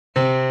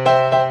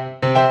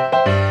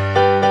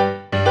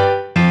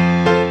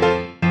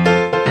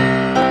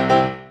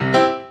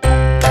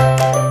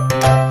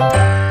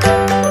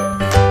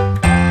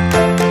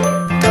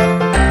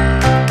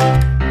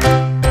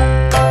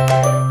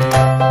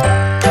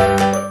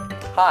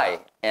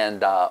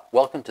and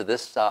welcome to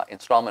this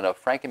installment of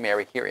Frank and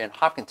Mary here in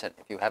Hopkinton.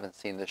 If you haven't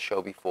seen this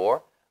show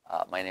before,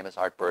 my name is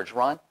Art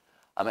Bergeron.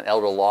 I'm an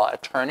elder law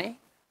attorney.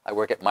 I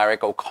work at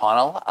Myrick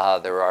O'Connell.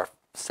 There are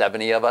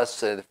 70 of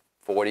us,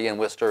 40 in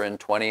Worcester and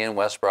 20 in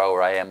Westboro,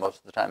 where I am most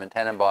of the time, and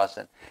 10 in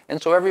Boston.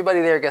 And so everybody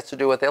there gets to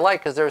do what they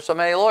like because there are so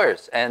many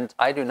lawyers. And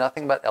I do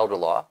nothing but elder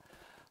law.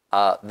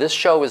 This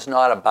show is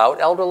not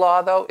about elder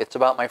law, though. It's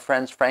about my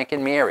friends Frank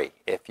and Mary.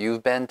 If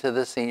you've been to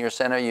the senior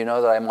center, you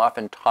know that I'm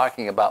often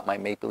talking about my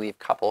make-believe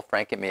couple,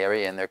 Frank and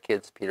Mary, and their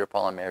kids, Peter,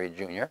 Paul, and Mary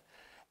Jr.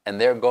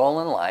 And their goal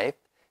in life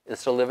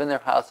is to live in their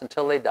house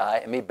until they die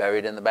and be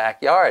buried in the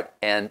backyard.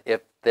 And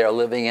if they're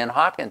living in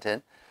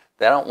Hopkinton,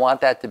 they don't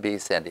want that to be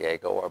San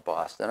Diego or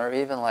Boston or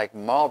even like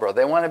Marlboro.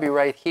 They want to be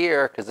right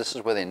here because this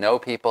is where they know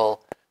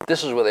people.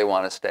 This is where they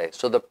want to stay.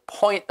 So the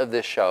point of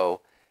this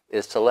show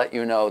is to let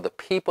you know the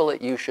people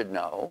that you should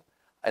know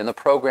and the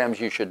programs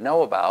you should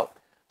know about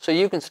so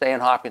you can stay in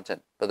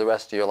Hopkinton for the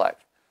rest of your life.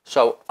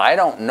 So I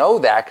don't know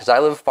that because I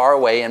live far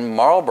away in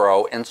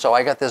Marlboro, and so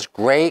I got this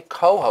great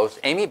co-host,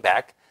 Amy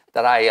Beck,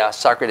 that I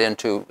suckered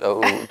into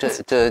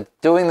to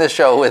doing the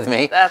show with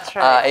me. That's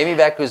right. Amy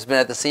Beck, who's been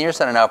at the Senior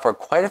Center now for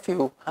quite a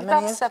few, how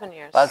many years? 7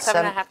 years. About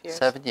seven and a half years.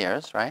 7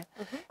 years, right?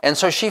 Mm-hmm. And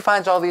so she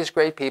finds all these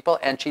great people,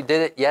 and she did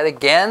it yet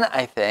again,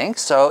 I think.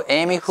 So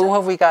Amy, who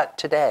have we got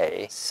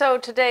today? So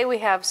today we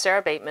have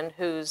Sarah Bateman,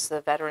 who's the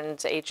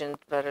Veterans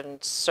Agent,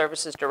 Veterans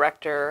Services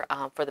Director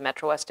for the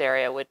Metro West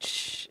area,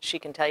 which she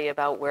can tell you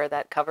about where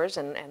that covers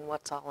and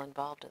what's all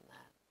involved in that.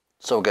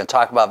 So we're going to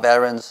talk about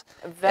veterans,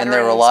 and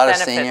there are a lot of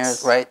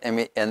seniors, right?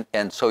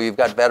 And so you've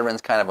got veterans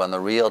kind of on the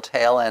real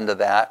tail end of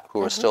that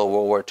who are still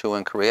World War II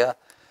in Korea.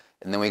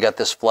 And then we got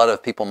this flood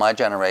of people my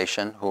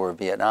generation who are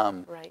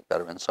Vietnam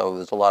veterans. So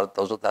there's a lot of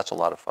those. That's a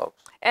lot of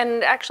folks.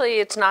 And actually,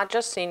 it's not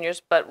just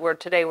seniors, but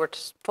today we're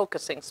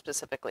focusing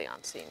specifically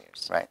on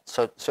seniors. Right.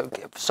 So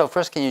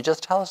first, can you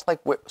just tell us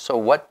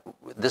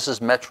this is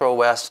Metro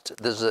West?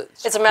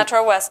 It's a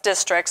Metro West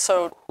district.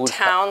 So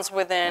towns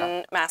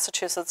within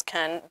Massachusetts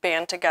can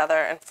band together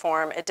and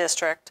form a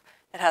district.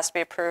 It has to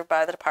be approved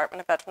by the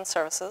Department of Veterans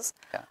Services.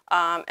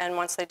 Yeah. And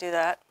once they do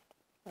that,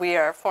 we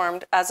are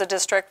formed as a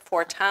district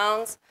for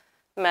towns: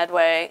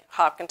 Medway,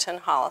 Hopkinton,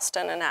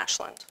 Holliston, and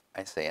Ashland.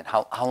 I see. And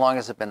how long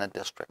has it been a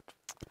district?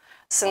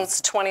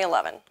 Since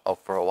 2011. Oh,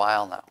 for a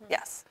while now.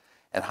 Yes.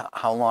 And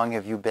how long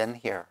have you been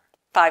here?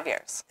 5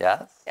 years.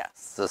 Yes? Yes.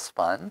 Is this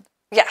fun?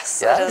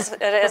 Yes, yes?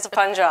 It is a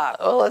fun job.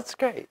 Oh, that's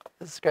great.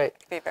 That's great. It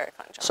can be a very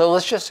fun job. So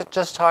let's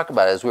just talk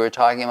about it. As we were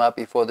talking about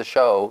before the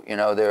show, you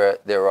know,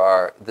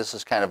 this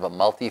is kind of a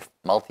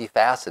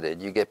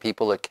multifaceted. You get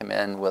people that come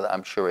in with,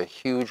 I'm sure, a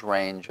huge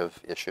range of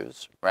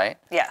issues, right?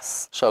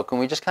 Yes. So can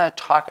we just kind of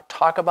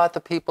talk about the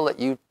people that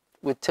you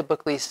would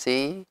typically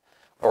see,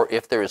 or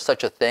if there is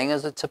such a thing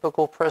as a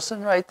typical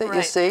person, right, that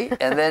you see,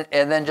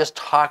 and then just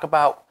talk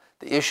about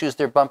the issues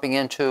they're bumping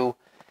into,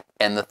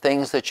 and the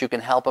things that you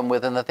can help them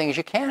with, and the things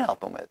you can't help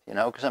them with, you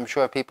know, because I'm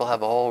sure people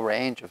have a whole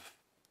range of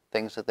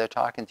things that they're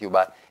talking to you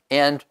about,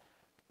 and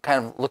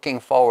kind of looking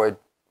forward,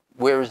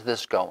 where is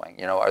this going?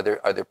 You know, are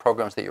there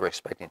programs that you're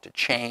expecting to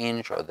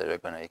change, or that are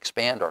going to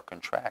expand or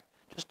contract?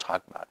 Just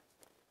talk about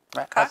it.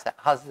 Right? Okay.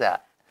 How's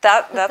that?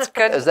 That's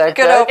good. Is that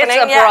good opening?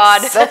 It's a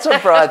broad. Yes. That's a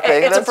broad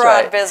thing. It's That's a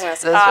broad right.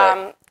 business. That's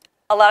right.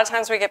 A lot of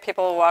times we get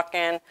people who walk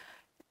in.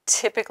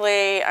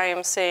 Typically, I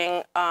am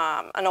seeing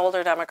an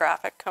older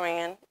demographic coming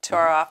in to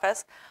our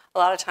office. A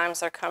lot of times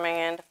they're coming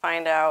in to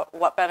find out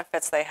what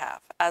benefits they have.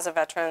 As a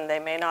veteran, they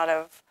may not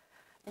have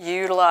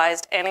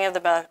utilized any of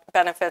the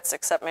benefits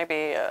except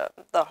maybe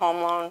the home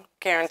loan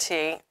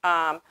guarantee.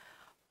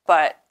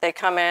 But they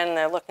come in,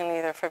 they're looking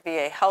either for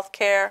VA health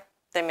care.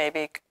 They may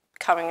be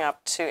coming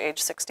up to age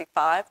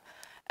 65,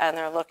 and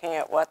they're looking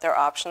at what their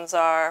options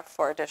are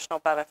for additional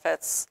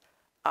benefits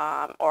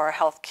or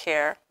health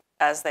care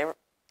as they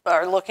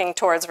are looking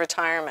towards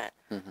retirement.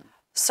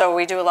 So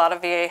we do a lot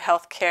of VA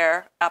health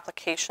care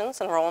applications,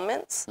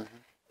 enrollments,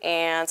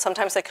 and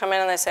sometimes they come in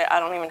and they say, I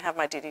don't even have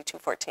my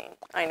DD-214.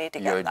 I need to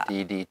get that.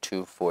 Your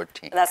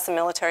DD-214. And that's the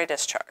military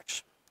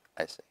discharge.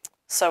 I see.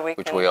 So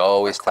which we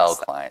always tell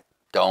clients,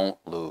 don't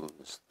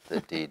lose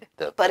the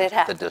but it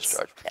happens. The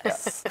discharge.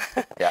 Yes.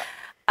 Yeah.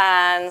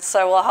 And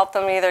so we'll help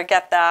them either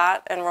get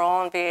that,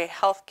 enroll in VA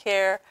health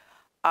care.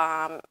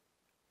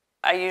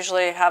 I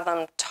usually have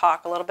them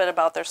talk a little bit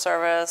about their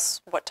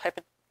service, what type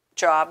of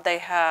job they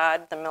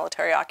had, the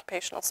military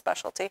occupational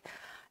specialty,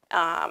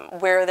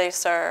 where they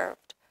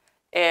served,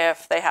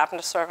 if they happen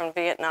to serve in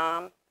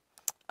Vietnam.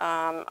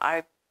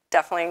 I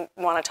definitely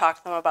want to talk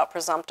to them about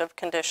presumptive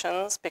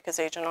conditions because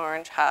Agent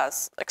Orange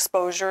has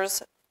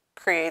exposures,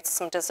 creates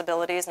some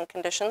disabilities and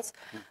conditions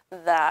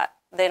that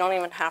they don't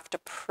even have to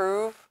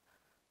prove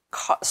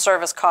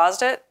service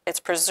caused it. It's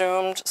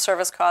presumed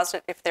service caused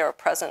it if they were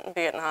present in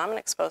Vietnam and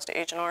exposed to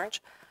Agent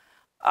Orange.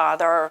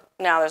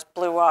 There's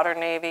Blue Water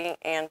Navy,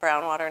 and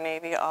Brown Water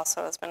Navy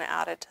also has been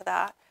added to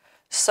that.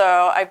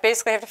 So I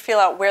basically have to feel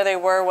out where they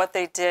were, what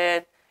they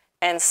did,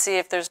 and see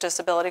if there's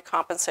disability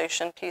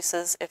compensation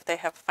pieces, if they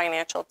have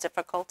financial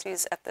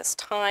difficulties at this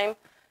time.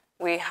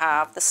 We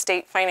have the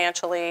state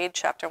financial aid,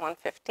 Chapter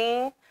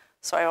 115.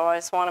 So I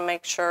always want to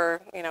make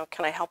sure,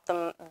 can I help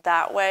them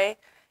that way?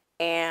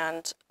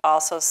 And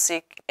also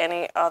seek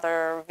any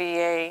other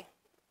VA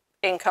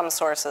income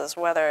sources,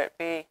 whether it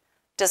be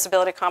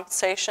disability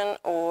compensation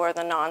or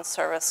the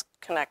non-service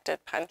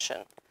connected pension,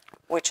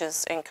 which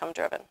is income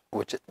driven.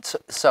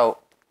 So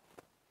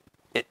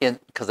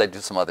because I do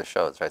some other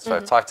shows, right? So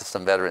I've talked to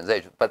some veterans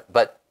agents,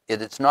 but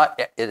it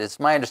is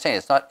my understanding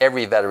it's not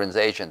every veterans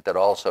agent that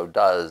also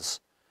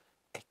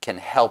can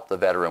help the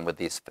veteran with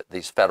these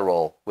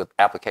with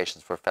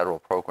applications for federal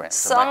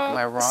programs. Am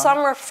I wrong?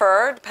 Some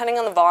refer, depending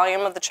on the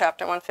volume of the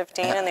Chapter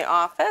 115 in the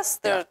office.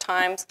 There are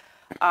times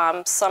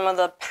some of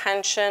the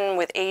pension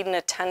with aid and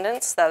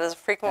attendance, that is a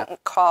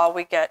frequent call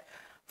we get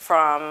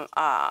from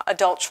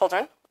adult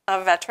children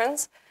of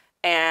veterans,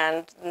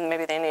 and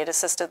maybe they need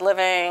assisted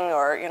living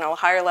or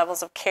higher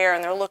levels of care,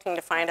 and they're looking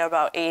to find out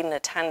about aid and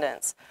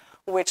attendance,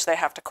 which they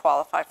have to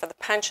qualify for the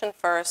pension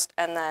first,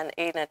 and then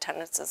aid and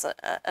attendance is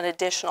an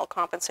additional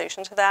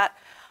compensation to that.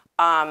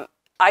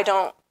 I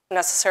don't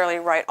necessarily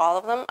write all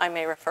of them. I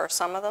may refer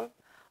some of them,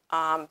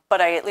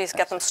 but I at least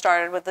get them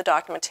started with the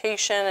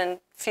documentation and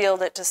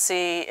field it to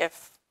see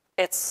if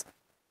it's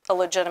a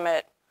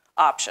legitimate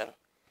option.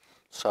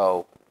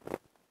 So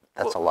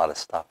that's a lot of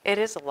stuff. It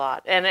is a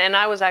lot. And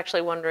I was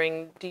actually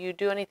wondering, do you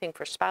do anything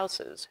for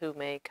spouses who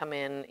may come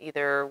in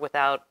either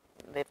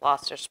they've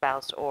lost their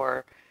spouse,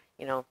 or,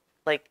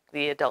 like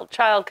the adult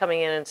child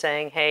coming in and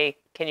saying, hey,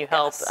 can you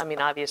help? Yes. I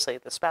mean, obviously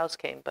the spouse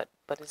came, but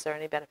is there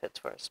any benefits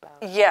for a spouse?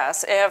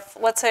 Yes. If,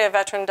 let's say, a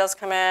veteran does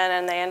come in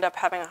and they end up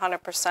having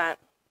 100%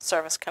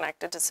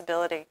 service-connected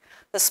disability,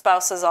 the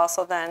spouse is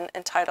also then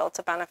entitled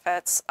to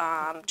benefits.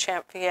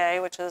 CHAMP VA,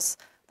 which is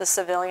the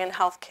civilian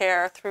health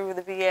care through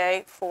the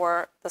VA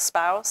for the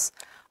spouse.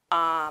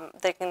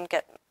 They can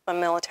get a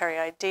military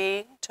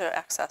ID to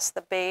access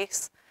the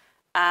base.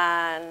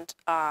 And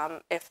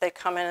if they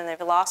come in and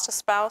they've lost a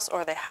spouse,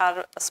 or they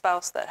had a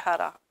spouse that had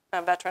a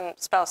veteran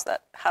spouse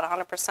that had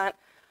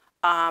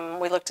 100%,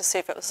 we look to see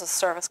if it was a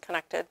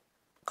service-connected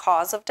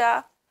cause of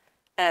death.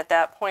 And at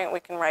that point, we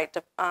can write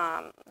the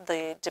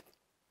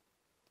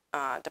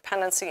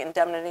dependency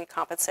indemnity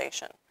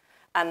compensation.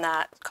 And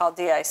that's called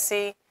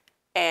DIC.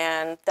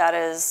 And that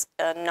is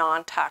a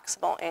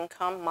non-taxable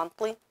income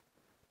monthly.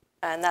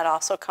 And that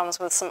also comes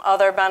with some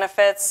other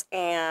benefits,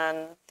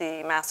 and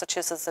the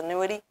Massachusetts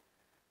annuity,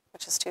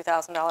 which is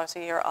 $2,000 a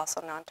year,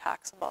 also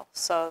non-taxable.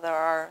 So there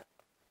are,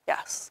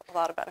 yes, a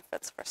lot of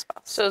benefits for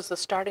spouses. So is the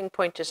starting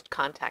point just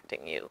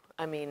contacting you?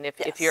 I mean, if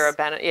Yes. you're a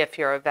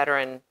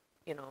veteran,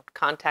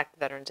 contact the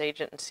veterans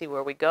agent and see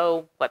where we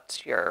go.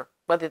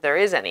 Whether there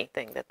is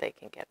anything that they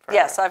can get for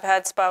Yes, her. I've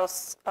had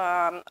spouse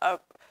that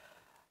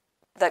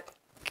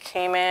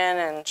came in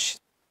and she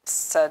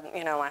said,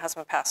 my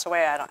husband passed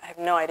away. I have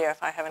no idea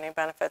if I have any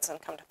benefits,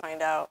 and come to find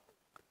out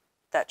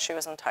that she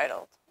was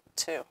entitled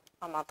to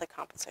a monthly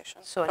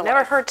compensation. So it for never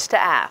life. hurts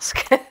to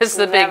ask. Is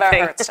the big Never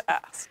thing. hurts to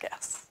ask,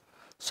 yes.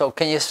 So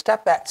can you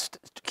step back?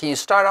 Can you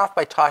start off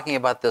by talking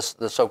about the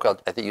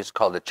so-called, I think you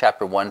called it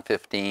Chapter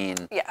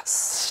 115 Yes.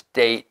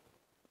 state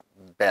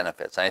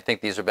benefits? And I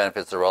think these are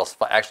benefits that are all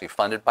actually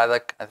funded by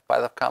the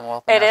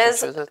Commonwealth of It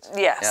is, Massachusetts?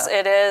 yes, Yeah?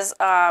 it is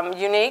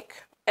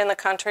unique in the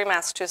country.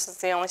 Massachusetts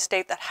is the only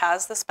state that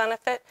has this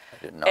benefit. I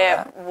didn't know It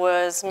that.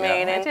 was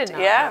made I in, did not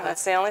know yeah, that.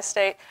 it's the only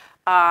state.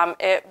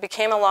 It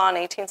became a law in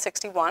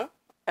 1861.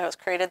 It was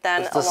created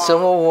then It's the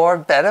Civil War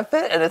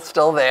benefit, and it's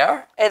still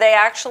there? They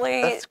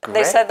actually, That's they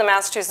great. said the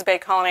Massachusetts Bay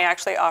Colony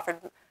actually offered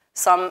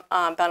some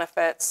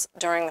benefits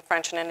during the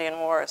French and Indian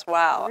War as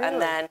well. Really?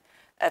 And then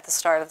at the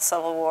start of the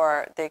Civil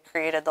War, they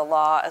created the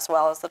law as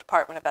well as the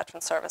Department of Veteran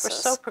We're Services.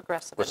 so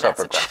progressive We're in so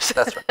Massachusetts. progressive.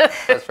 That's right.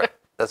 That's right.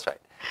 That's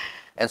right.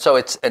 And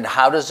so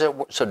how does it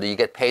work? So do you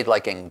get paid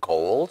like in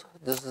gold?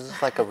 This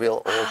is like a real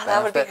old benefit?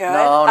 That would be good.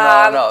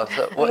 No.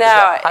 So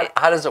No,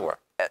 how does it work?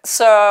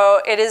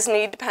 So it is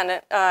need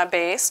dependent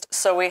based.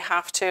 So we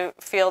have to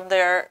field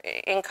their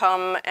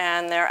income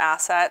and their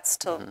assets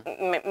to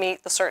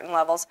meet the certain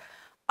levels.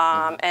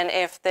 And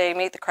if they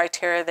meet the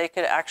criteria, they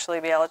could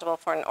actually be eligible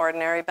for an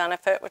ordinary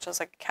benefit, which is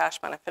like a cash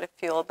benefit, a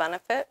fuel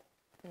benefit,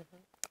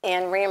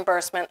 and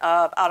reimbursement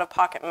of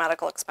out-of-pocket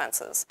medical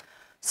expenses.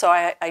 So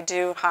I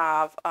do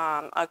have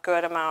a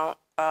good amount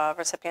of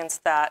recipients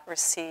that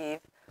receive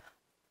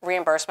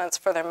reimbursements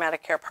for their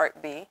Medicare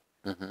Part B,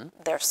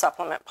 their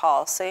supplement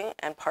policy,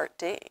 and Part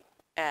D,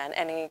 and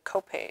any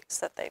copays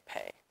that they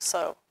pay.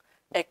 So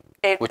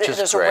Which is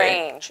there's great. a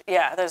range.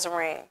 Yeah, there's a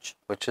range.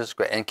 Which is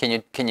great. And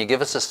can you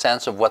give us a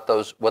sense of what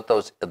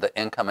the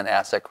income and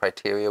asset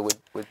criteria would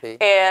be?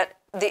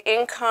 The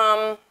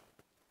income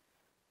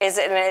is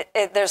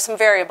there's some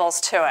variables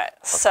to it.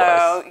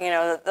 So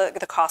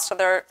the cost of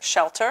their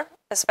shelter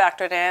is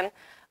factored in.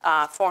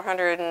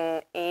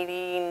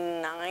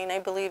 $489, I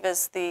believe,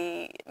 is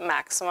the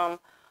maximum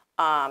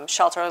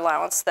shelter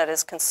allowance that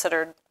is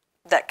considered,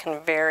 that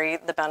can vary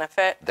the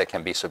benefit. That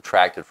can be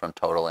subtracted from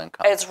total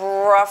income. It's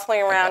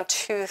roughly around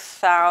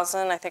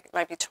 2,000. I think it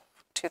might be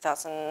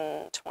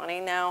 2020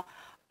 now.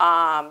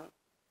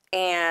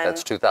 And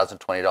That's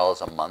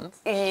 $2,020 a month?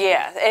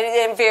 yeah,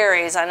 it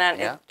varies, and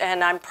Yeah.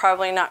 and I'm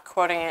probably not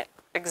quoting it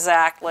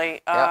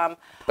exactly. Yeah.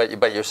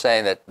 But you're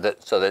saying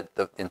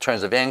that in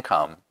terms of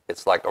income,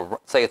 it's like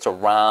say it's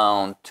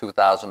around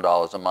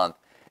 $2,000 a month,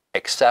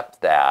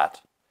 except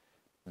that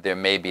there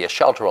may be a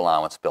shelter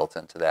allowance built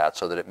into that,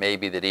 so that it may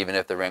be that even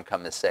if their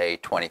income is say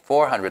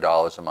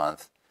 $2,400 a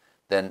month,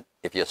 then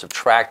if you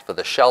subtract for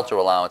the shelter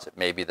allowance, it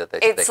may be that they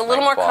It's a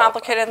little more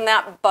complicated than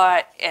that,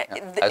 but I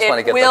just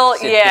want to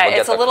get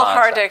it's a little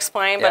hard to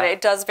explain, but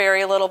it does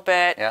vary a little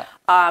bit.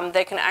 Yeah.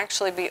 They can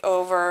actually be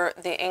over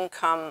the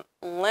income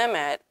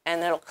limit,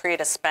 and it'll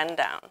create a spend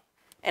down.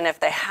 And if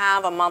they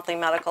have a monthly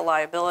medical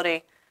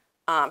liability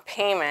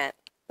payment,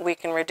 we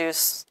can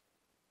reduce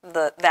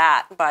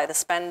that by the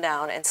spend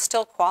down and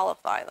still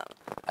qualify them.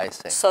 I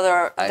see. So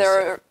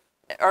there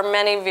are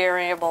many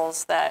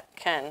variables that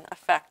can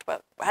affect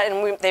what,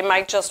 and they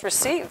might just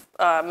receive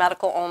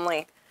medical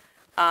only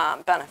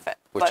benefit.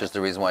 Which is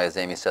the reason why, as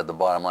Amy said, the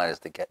bottom line is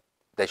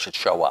they should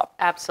show up.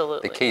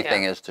 Absolutely. The key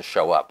thing is to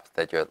show up,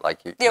 that you're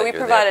like you. Yeah, we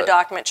provide a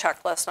document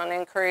checklist on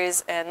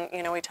inquiries, and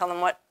we tell them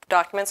what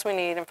documents we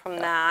need, and from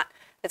that,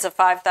 it's a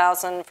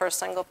 $5,000 for a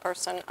single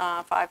person,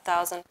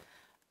 $5,000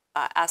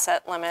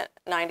 asset limit,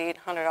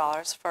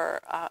 $9,800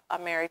 for a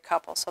married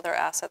couple, so their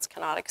assets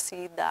cannot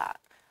exceed that.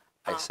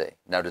 I see.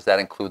 Now, does that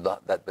include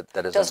that?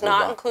 Does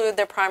not include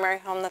their primary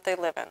home that they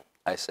live in.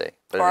 I see.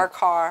 Or a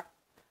car.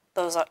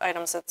 Those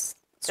items, it's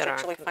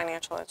strictly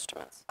financial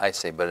instruments. I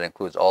see, but it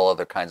includes all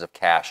other kinds of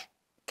cash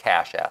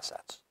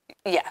assets.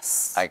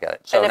 Yes. I get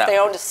it. So and if they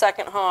owned a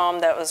second home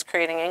that was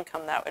creating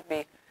income,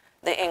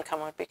 the income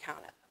would be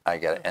counted. I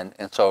get it.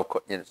 And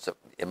so, so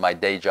in my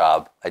day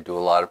job, I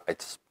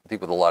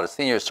speak with a lot of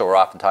seniors, so we're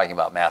often talking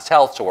about mass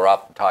health, so we're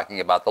often talking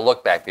about the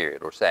look-back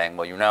period. We're saying,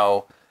 well, you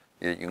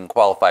can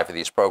qualify for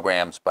these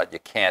programs, but you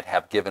can't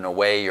have given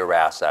away your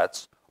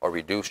assets or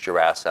reduced your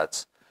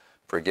assets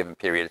for a given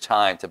period of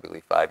time,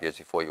 typically 5 years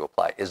before you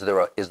apply. Is there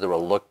a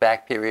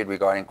look-back period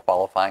regarding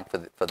qualifying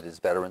for these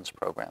veterans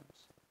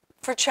programs?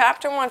 For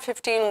Chapter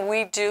 115,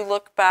 we do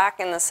look back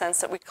in the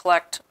sense that we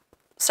collect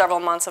several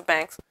months of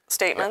bank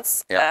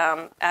statements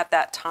at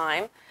that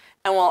time,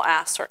 and we'll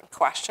ask certain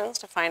questions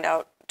to find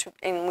out,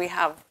 and we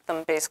have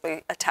them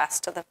basically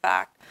attest to the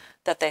fact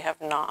that they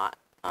have not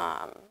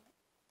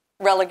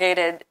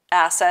relegated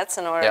assets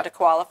in order to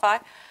qualify.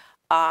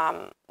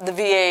 The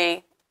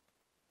VA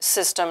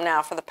system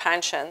now for the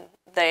pension,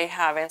 they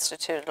have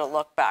instituted a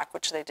look back,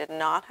 which they did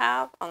not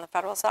have on the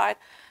federal side,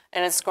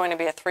 and it's going to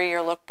be a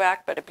 3-year look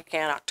back, but it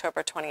began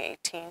October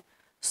 2018,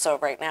 so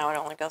right now it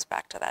only goes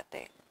back to that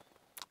date.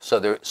 So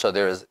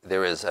there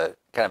is a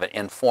kind of an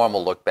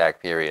informal look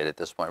back period at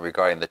this point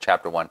regarding the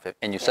Chapter 150,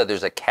 and you said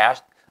there's a cash.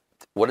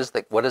 What is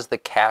the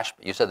cash?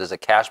 You said there's a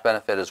cash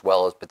benefit as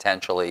well as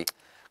potentially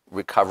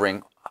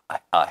recovering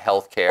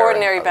health care.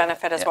 Ordinary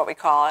benefit is what we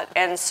call it.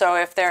 And so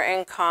if their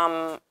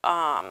income,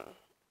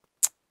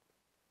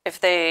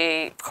 if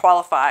they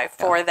qualify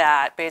for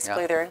that,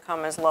 basically their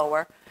income is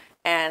lower,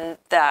 and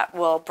that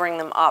will bring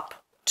them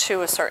up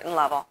to a certain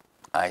level.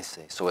 I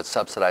see. So it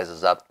subsidizes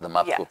them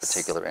up to a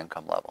particular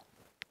income level.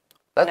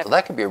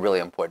 That could be a really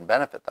important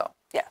benefit, though.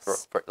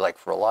 Yes.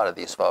 For a lot of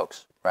these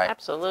folks, right?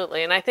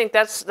 Absolutely. And I think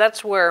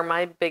that's where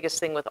my biggest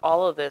thing with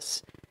all of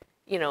this,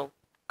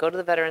 go to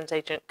the veterans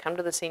agent, come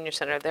to the senior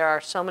center. There are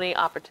so many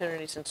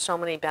opportunities and so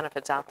many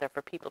benefits out there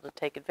for people to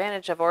take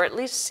advantage of, or at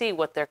least see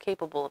what they're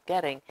capable of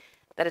getting,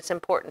 that it's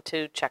important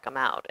to check them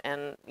out.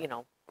 And,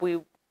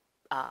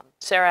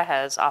 Sarah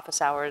has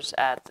office hours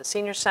at the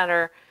senior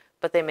center,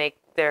 but they make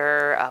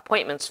their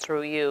appointments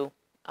through you.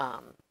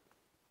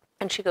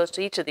 And she goes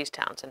to each of these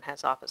towns and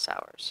has office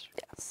hours.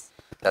 Yes.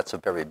 That's a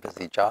very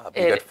busy job.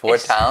 You got 4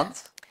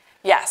 towns?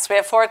 Yes, we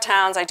have 4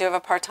 towns. I do have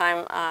a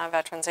part-time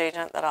veterans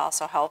agent that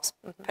also helps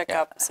pick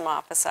up some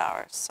office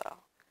hours. So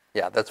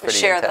yeah, that's pretty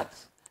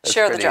intense.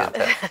 Share the job.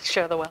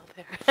 Share the wealth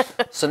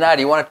there. So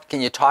now, can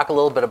you talk a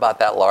little bit about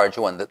that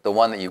larger one, the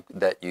one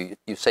that you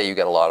say you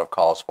get a lot of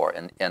calls for?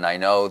 And I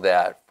know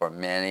that for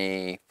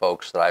many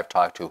folks that I've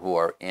talked to who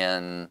are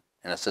in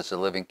an assisted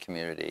living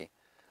community,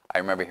 I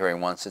remember hearing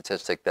one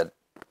statistic that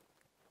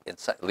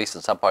at least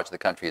in some parts of the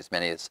country, as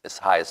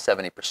high as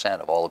 70%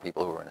 of all the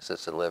people who are in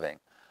assisted living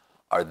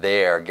are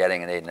there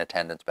getting an aid and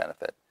attendance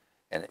benefit,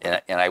 and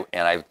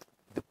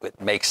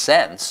it makes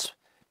sense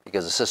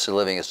because assisted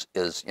living is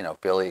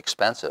fairly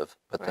expensive,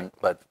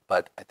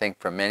 but I think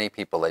for many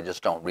people they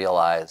just don't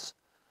realize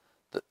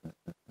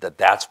that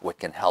that's what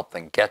can help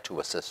them get to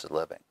assisted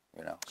living.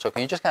 So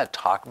can you just kind of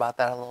talk about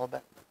that a little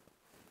bit?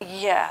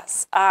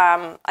 Yes,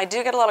 I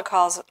do get a lot of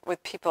calls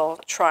with people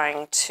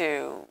trying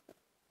to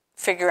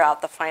figure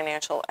out the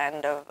financial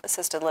end of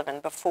assisted living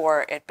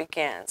before it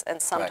begins.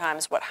 And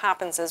sometimes what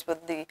happens is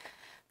with the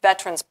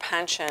veteran's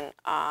pension,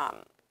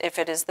 if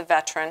it is the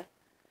veteran,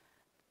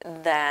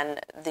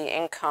 then the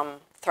income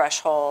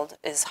threshold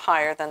is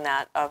higher than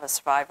that of a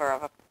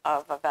survivor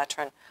of a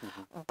veteran.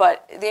 Mm-hmm.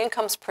 But the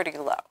income's pretty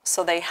low.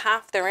 So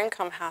their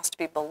income has to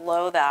be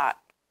below that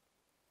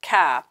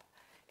cap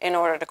in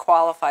order to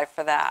qualify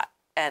for that.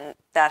 And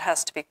they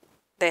have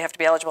to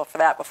be eligible for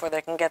that before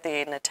they can get the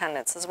aid and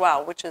attendance as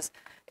well, which is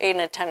aid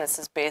and attendance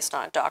is based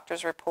on a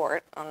doctor's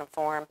report on a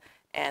form,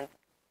 and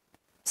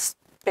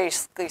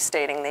basically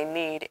stating they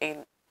need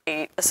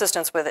a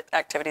assistance with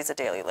activities of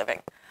daily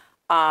living.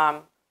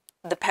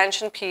 The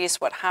pension piece,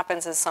 what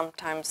happens is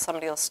sometimes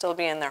somebody will still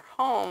be in their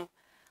home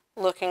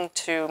looking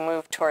to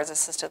move towards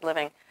assisted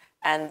living,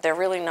 and they're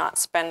really not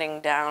spending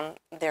down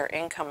their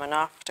income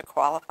enough to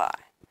qualify.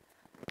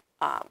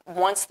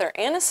 Once they're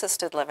in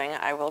assisted living,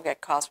 I will get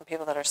calls from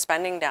people that are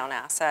spending down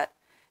asset,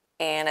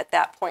 and at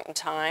that point in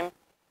time,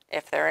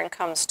 if their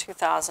income's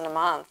 $2,000 a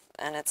month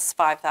and it's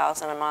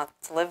 $5,000 a month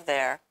to live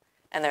there,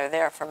 and they're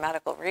there for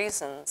medical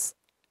reasons,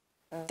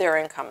 their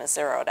income is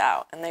zeroed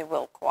out, and they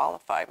will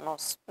qualify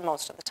most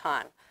of the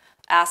time.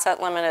 Asset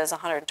limit is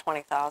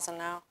 $120,000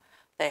 now.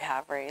 They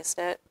have raised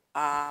it,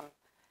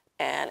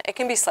 and it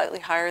can be slightly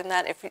higher than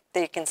that if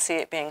they can see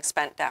it being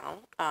spent down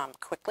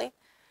quickly,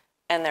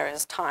 and there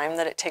is time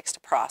that it takes to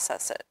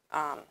process it.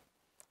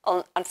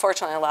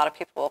 Unfortunately, a lot of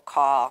people will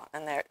call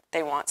and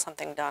they want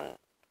something done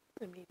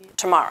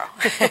tomorrow.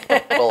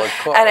 Well, of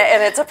course.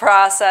 And it's a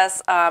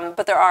process,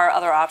 but there are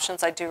other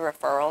options. I do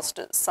referrals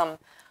to some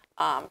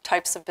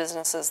types of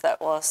businesses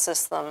that will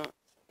assist them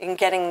in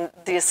getting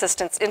the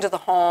assistance into the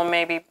home,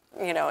 maybe,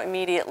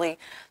 immediately.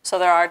 So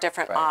there are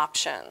different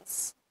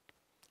options.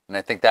 And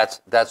I think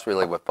that's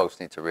really what folks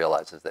need to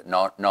realize, is that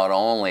not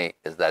only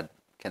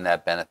can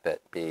that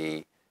benefit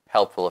be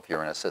helpful if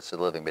you're in assisted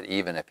living, but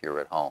even if you're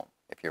at home,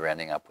 if you're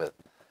ending up with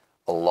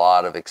a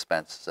lot of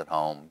expenses at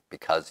home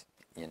because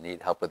you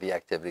need help with the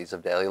activities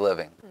of daily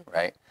living,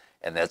 right?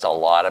 And there's a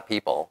lot of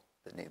people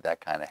that need that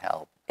kind of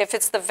help. If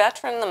it's the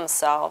veteran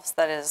themselves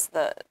that is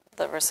the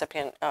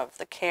recipient of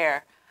the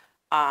care,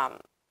 a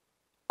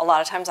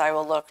lot of times I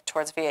will look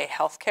towards VA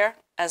healthcare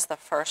as the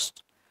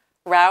first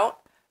route,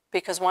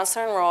 because once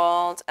they're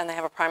enrolled and they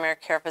have a primary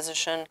care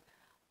physician,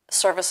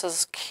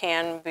 services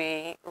can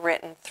be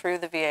written through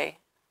the VA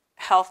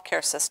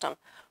healthcare system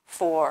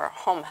for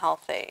home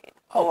health aid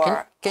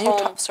or can you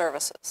home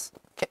services.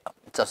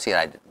 So see,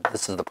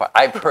 this is the part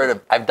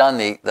I've done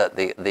the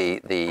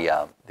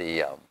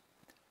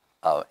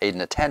aid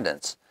and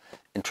attendance.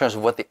 In terms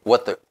of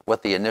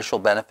what the initial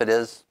benefit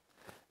is,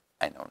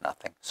 I know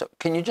nothing. So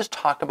can you just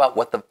talk about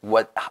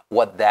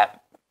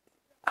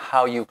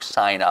how you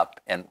sign up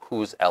and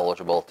who's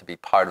eligible to be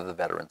part of the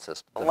veteran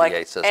system, the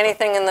VA system?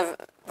 Anything in the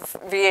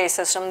VA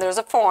system, there's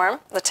a form,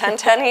 the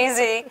 1010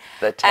 Easy.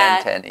 The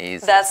 1010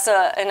 Easy. That's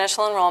the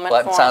initial enrollment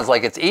form. It sounds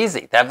like it's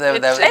easy. It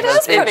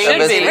is pretty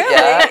easy,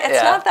 really.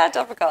 It's not that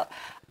difficult.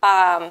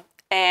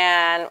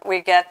 And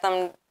we get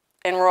them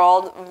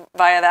enrolled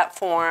via that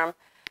form.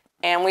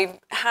 And we've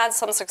had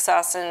some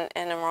success in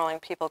enrolling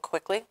people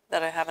quickly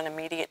that have an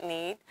immediate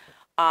need.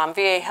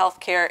 VA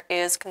healthcare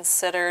is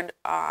considered,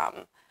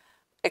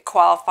 it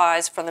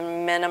qualifies for the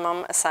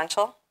minimum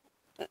essential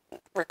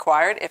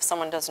required. If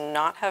someone does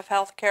not have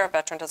health care, a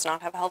veteran does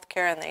not have health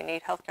care and they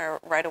need health care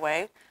right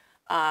away,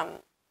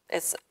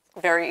 it's a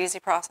very easy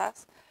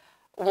process.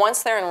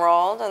 Once they're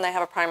enrolled and they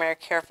have a primary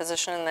care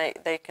physician and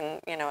they can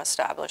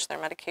establish their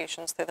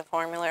medications through the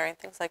formulary and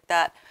things like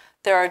that,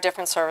 there are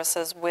different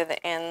services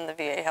within the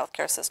VA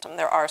healthcare system.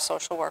 There are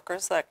social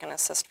workers that can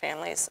assist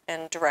families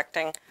in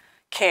directing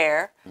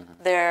care.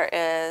 There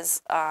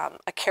is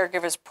a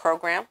caregivers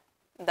program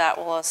that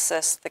will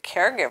assist the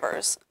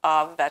caregivers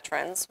of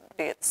veterans,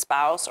 be it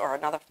spouse or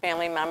another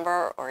family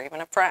member or even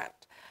a friend.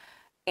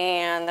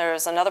 And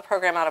there's another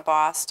program out of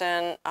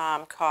Boston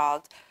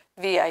called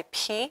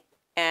VIP,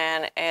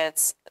 and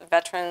it's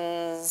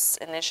Veterans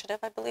Initiative,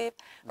 I believe,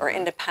 or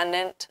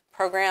independent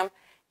program.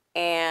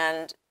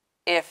 And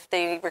if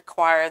they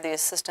require the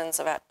assistance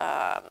of,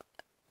 I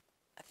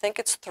think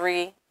it's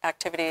 3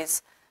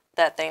 activities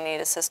that they need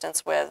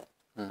assistance with,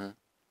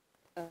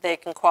 they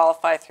can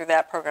qualify through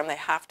that program. They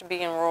have to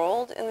be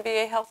enrolled in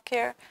VA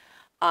healthcare,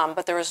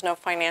 but there is no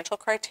financial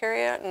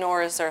criteria,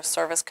 nor is there a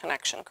service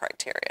connection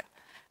criteria.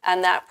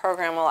 And that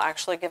program will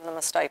actually give them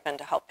a stipend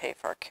to help pay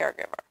for a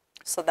caregiver.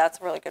 So that's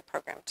a really good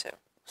program too.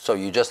 So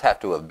you just have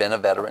to have been a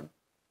veteran?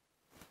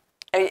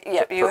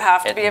 Yeah, you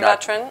have to be a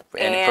veteran.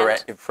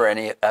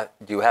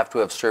 Do you have to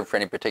have served for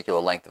any particular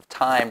length of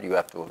time? Do you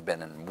have to have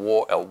been in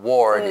a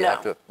war? Do you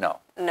have to? No.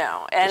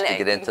 No. Just to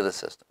get into the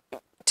system.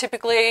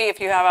 Typically, if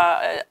you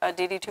have a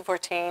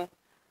DD-214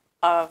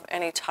 of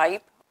any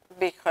type,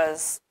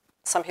 because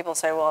some people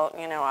say, well,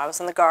 I was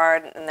in the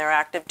Guard and they're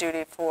active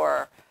duty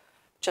for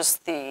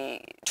just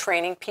the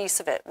training piece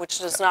of it, which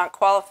does not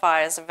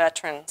qualify as a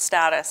veteran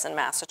status in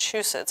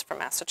Massachusetts for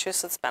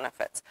Massachusetts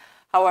benefits.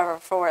 However,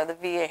 for the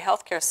VA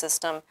healthcare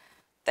system,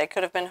 they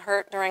could have been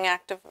hurt during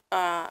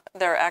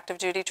their active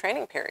duty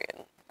training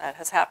period. That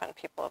has happened.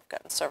 People have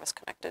gotten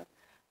service-connected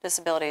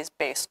disabilities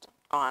based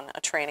on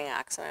a training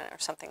accident or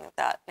something of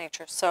that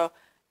nature. So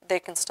they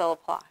can still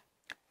apply.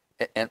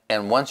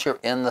 And once you're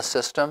in the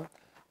system,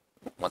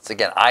 once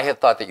again, I had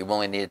thought that you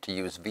only needed to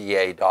use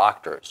VA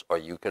doctors, or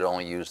you could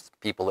only use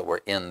people that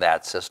were in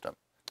that system.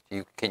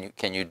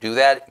 Can you do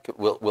that?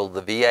 Will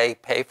the VA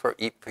pay for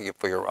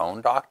your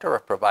own doctor or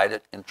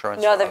provide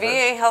insurance? No, for the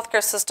VA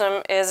healthcare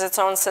system is its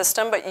own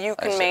system, but you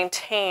can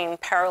maintain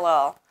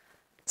parallel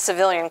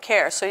civilian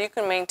care. So you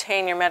can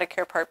maintain your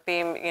Medicare Part B,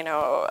 you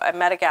know, a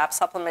Medigap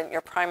supplement,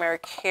 your primary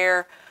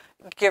care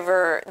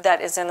giver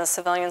that is in the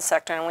civilian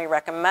sector, and we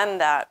recommend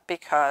that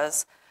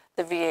because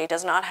the VA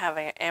does not have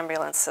an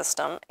ambulance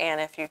system, and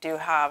if you do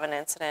have an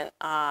incident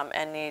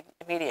and need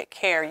immediate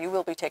care, you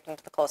will be taken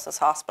to the closest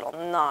hospital,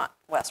 not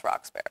West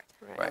Roxbury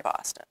in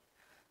Boston.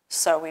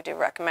 So we do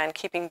recommend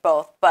keeping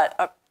both,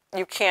 but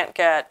you can't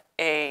get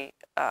a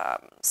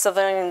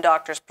civilian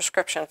doctor's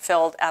prescription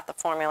filled at the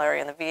formulary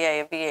in the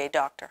VA. A VA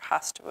doctor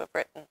has to have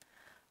written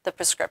the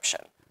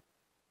prescription.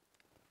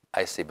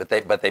 I see, but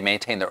they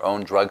maintain their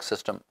own drug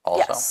system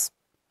also? Yes,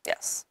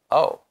 yes.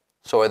 Oh,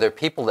 so are there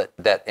people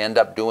that end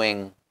up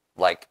doing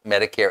like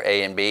Medicare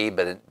A and B,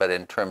 but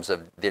in terms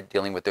of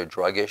dealing with their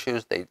drug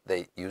issues, they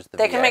use the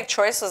VA? They can make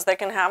choices. They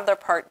can have their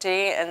Part D,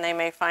 and they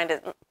may find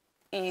it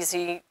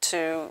easy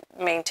to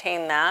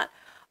maintain that.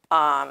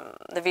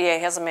 The VA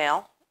has a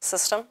mail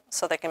system,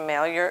 so they can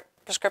mail your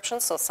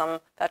prescriptions, so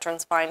some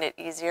veterans find it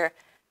easier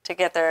to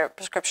get their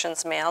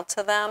prescriptions mailed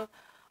to them.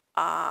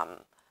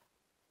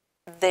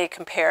 They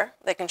compare,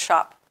 they can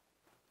shop,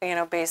 you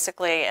know,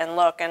 basically, and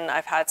look, and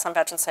I've had some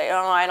veterans say,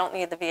 oh, I don't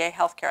need the VA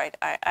healthcare,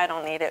 I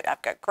don't need it,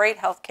 I've got great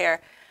healthcare,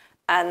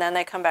 and then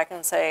they come back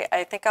and say,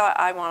 I think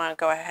I want to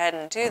go ahead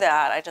and do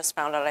that, I just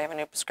found out I have a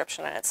new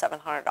prescription and it's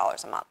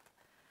 $700 a month.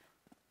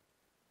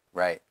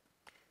 Right.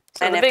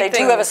 So and if they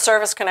do have a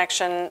service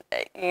connection,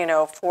 you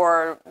know,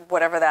 for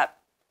whatever that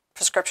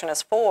prescription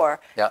is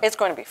for, it's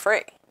going to be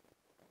free.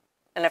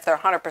 And if they're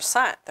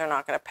 100%, they're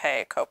not going to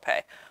pay a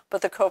copay.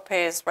 But the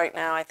copays right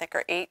now, I think,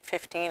 are $8,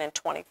 $15, and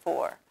 $24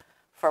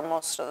 for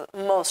most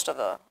of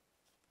the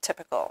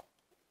typical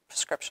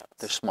prescriptions.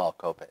 They're small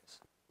copays.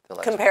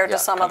 Compared to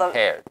some of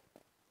the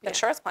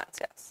insurance plans,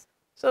 yes.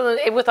 So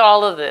with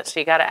all of this,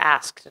 you got to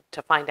ask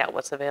to find out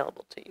what's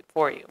available to you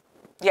for you.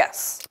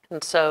 Yes.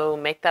 And so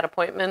make that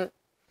appointment.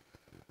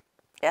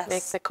 Yes.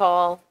 Make the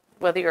call,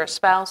 whether you're a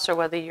spouse or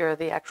whether you're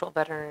the actual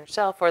veteran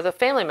yourself or the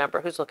family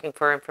member who's looking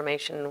for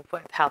information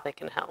with how they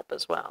can help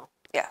as well.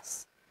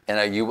 Yes. And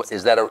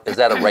is that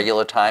a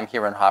regular time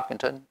here in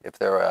Hopkinton?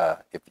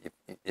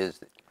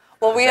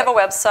 Well, we have a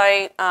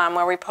website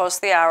where we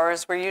post the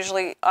hours. We're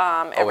usually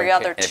every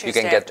other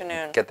Tuesday afternoon. If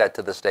you can get that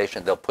to the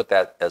station, they'll put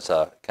that as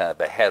a kind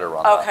of a header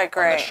on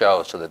the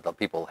show so that the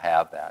people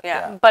have that.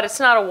 Yeah. But it's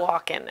not a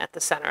walk-in at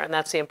the center, and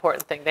that's the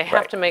important thing. They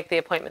have to make the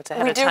appointments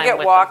ahead of time. We do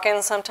get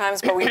walk-ins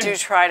sometimes, but we do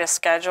try to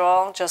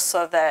schedule just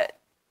so that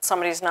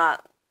somebody's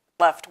not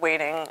left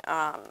waiting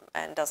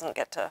and doesn't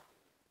get to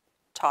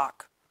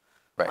talk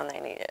when they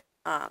need it.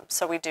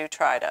 So we do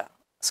try to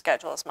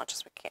schedule as much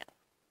as we can.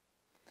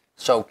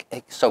 So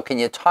can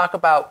you talk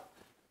about,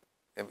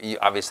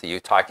 obviously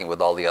you're talking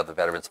with all the other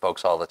veterans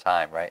folks all the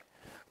time, right?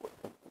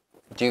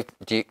 Do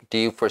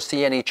you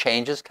foresee any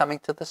changes coming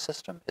to the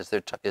system? Is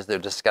there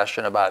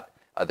discussion about,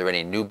 are there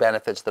any new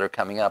benefits that are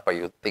coming up?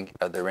 Are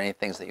there any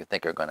things that you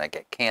think are going to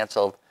get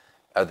canceled?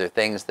 Are there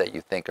things that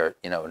you think are,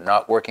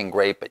 not working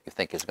great, but you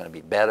think is going to be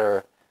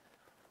better?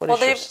 Well,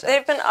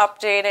 they've been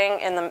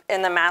updating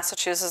in the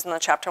Massachusetts in the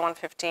Chapter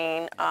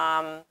 115.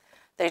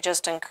 They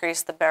just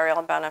increased the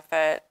burial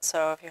benefit.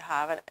 So if you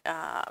have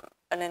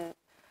an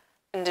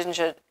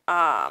indigent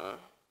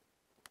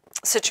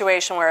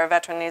situation where a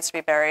veteran needs to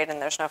be buried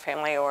and there's no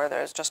family or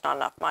there's just not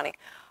enough money,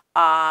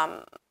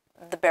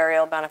 the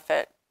burial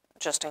benefit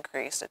just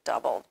increased. It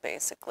doubled,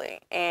 basically.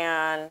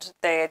 And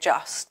they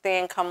adjust the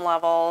income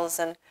levels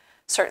and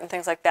certain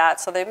things like that.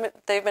 So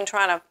they've been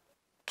trying to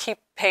keep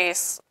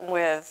pace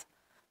with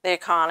the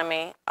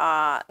economy.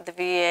 The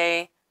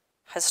VA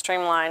has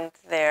streamlined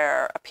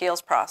their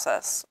appeals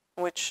process,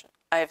 which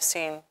I've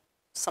seen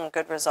some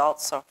good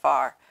results so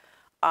far.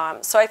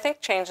 So I think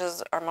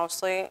changes are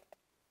mostly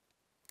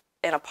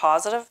in a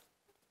positive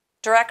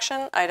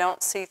direction. I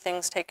don't see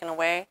things taken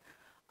away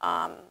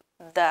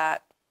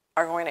that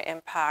are going to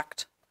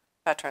impact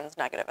veterans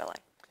negatively.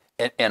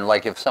 And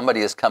like if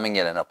somebody is coming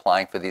in and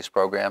applying for these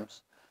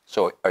programs,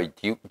 so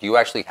do you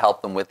actually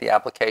help them with the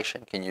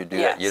application? Can you do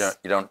that? You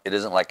don't. It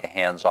isn't like a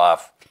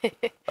hands-off.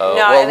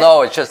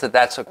 No, it's just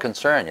that's a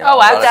concern.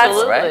 Oh,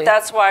 absolutely. Right?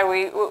 That's why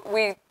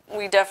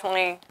we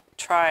definitely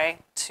try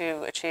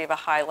to achieve a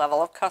high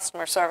level of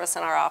customer service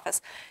in our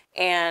office,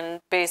 and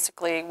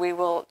basically we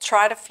will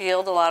try to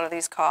field a lot of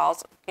these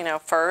calls,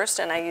 first.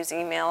 And I use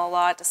email a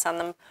lot to send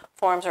them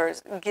forms or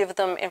give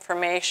them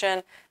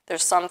information.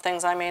 There's some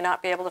things I may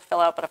not be able to fill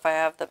out, but if I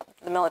have the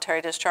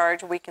military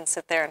discharge, we can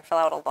sit there and fill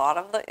out a lot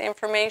of the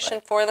information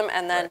for them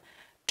and then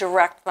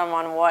direct them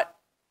on what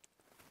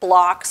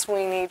blocks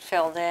we need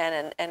filled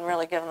in and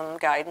really give them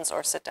guidance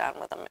or sit down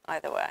with them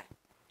either way.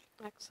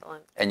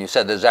 Excellent. And you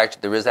said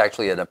there is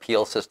actually an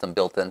appeal system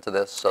built into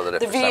this, so that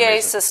if the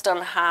VA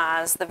system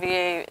has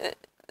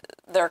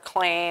their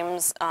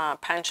claims,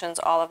 pensions,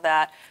 all of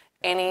that.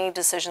 Any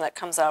decision that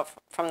comes out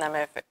from them,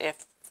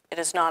 if it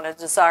is not a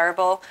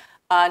desirable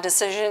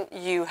decision,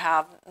 you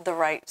have the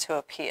right to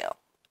appeal,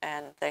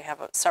 and they have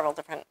several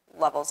different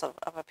levels of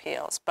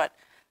appeals. But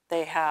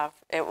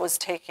it was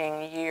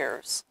taking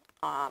years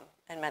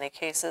in many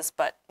cases,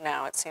 but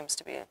now it seems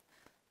to be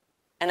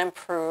an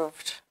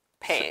improved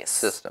pace.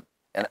 system.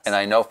 And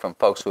I know from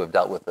folks who have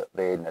dealt with the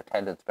aid and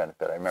attendance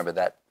benefit, I remember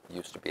that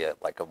used to be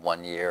like a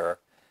 1 year,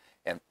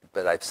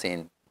 but I've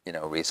seen,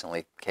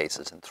 recently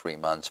cases in 3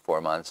 months,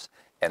 4 months,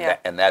 and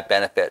that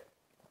benefit,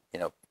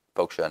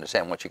 folks should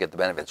understand, once you get the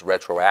benefit, it's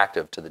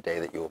retroactive to the day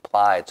that you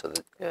applied. So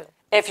that Good.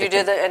 If you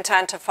do the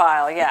intent to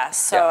file, yes.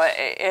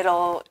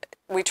 So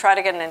we try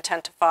to get an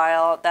intent to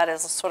file that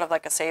is sort of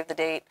like a save the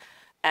date,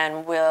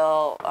 and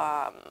will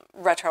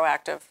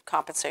retroactive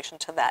compensation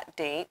to that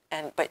date,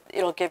 but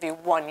it'll give you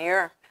 1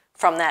 year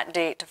from that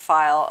date to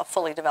file a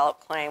fully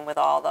developed claim with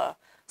all the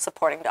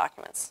supporting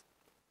documents.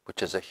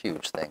 which is a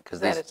huge thing, because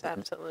That is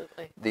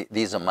absolutely.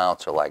 these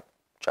amounts are like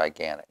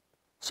gigantic.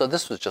 So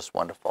this was just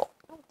wonderful.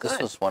 This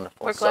good. was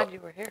wonderful. We're glad you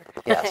were here.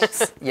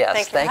 Yes, yes.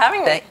 Thank you for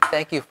having me.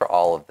 Thank you for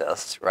all of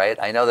this, right?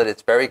 I know that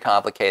it's very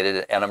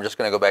complicated, and I'm just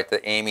going to go back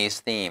to Amy's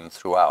theme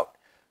throughout.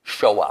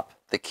 Show up.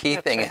 The key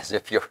thing is,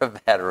 if you're a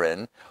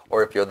veteran,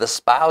 or if you're the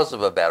spouse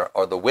of a veteran,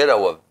 or the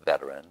widow of a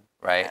veteran,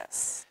 right?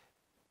 Yes.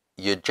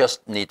 You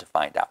just need to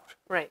find out.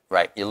 Right.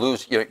 Right. You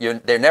lose.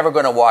 They're never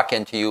going to walk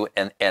into you,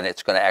 and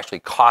it's going to actually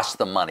cost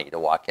them money to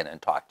walk in and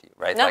talk to you.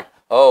 Right. No. Like,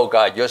 oh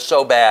God, you're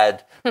so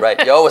bad.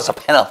 Right. You owe us a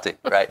penalty.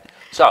 Right.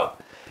 So,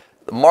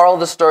 the moral of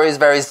the story is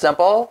very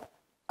simple.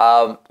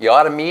 You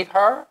ought to meet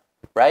her.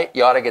 Right.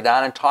 You ought to get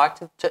down and talk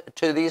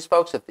to these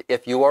folks.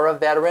 If you are a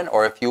veteran,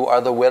 or if you are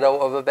the widow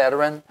of a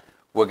veteran,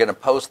 we're going to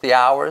post the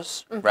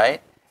hours. Mm-hmm.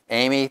 Right.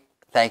 Amy,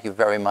 thank you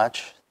very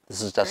much.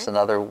 This is just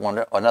another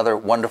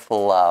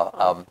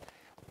wonderful.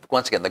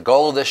 Once again, the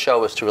goal of this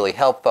show is to really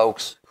help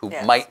folks who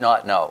might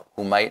not know,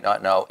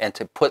 and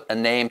to put a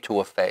name to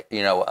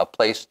a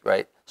place,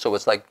 right? So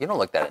it's like, you don't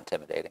look that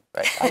intimidating,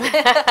 right?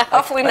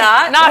 Hopefully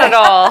not. Not at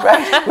all.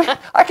 Right?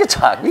 I could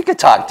talk. We could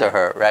talk to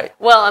her, right?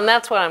 Well, and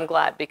that's what I'm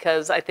glad,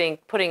 because I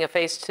think putting a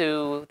face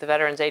to the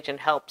veterans agent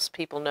helps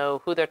people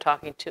know who they're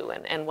talking to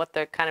and what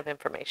their kind of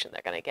information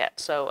they're going to get.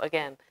 So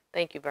again,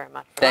 thank you very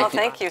much.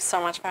 Thank you so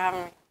much for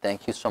having me.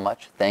 Thank you so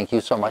much. Thank you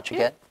so much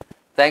again.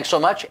 Thanks so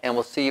much, and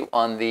we'll see you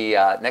on the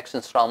next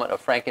installment of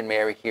Frank and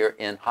Mary here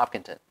in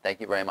Hopkinton. Thank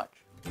you very much.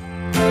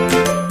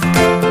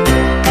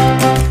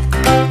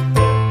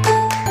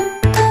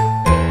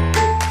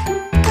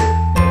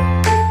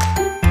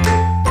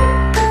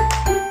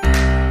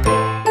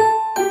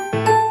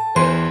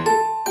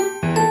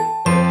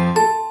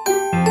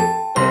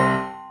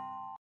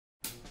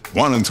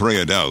 One in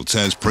 3 adults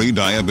has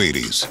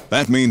pre-diabetes.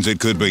 That means it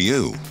could be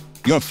you,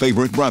 your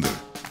favorite brother,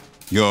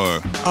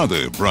 your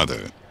other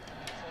brother.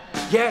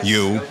 Yes.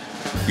 You,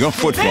 your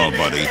football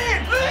buddy,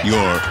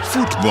 your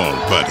football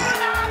buddy.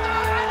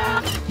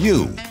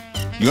 You,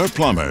 your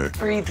plumber.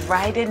 Breathe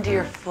right into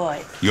your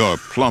foot. Your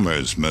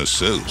plumber's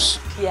masseuse.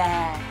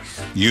 Yes.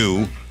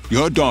 You,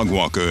 your dog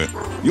walker,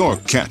 your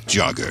cat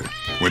jogger.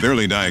 With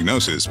early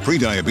diagnosis,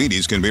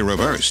 prediabetes can be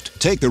reversed.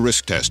 Take the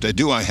risk test at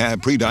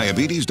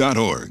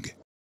doihaveprediabetes.org.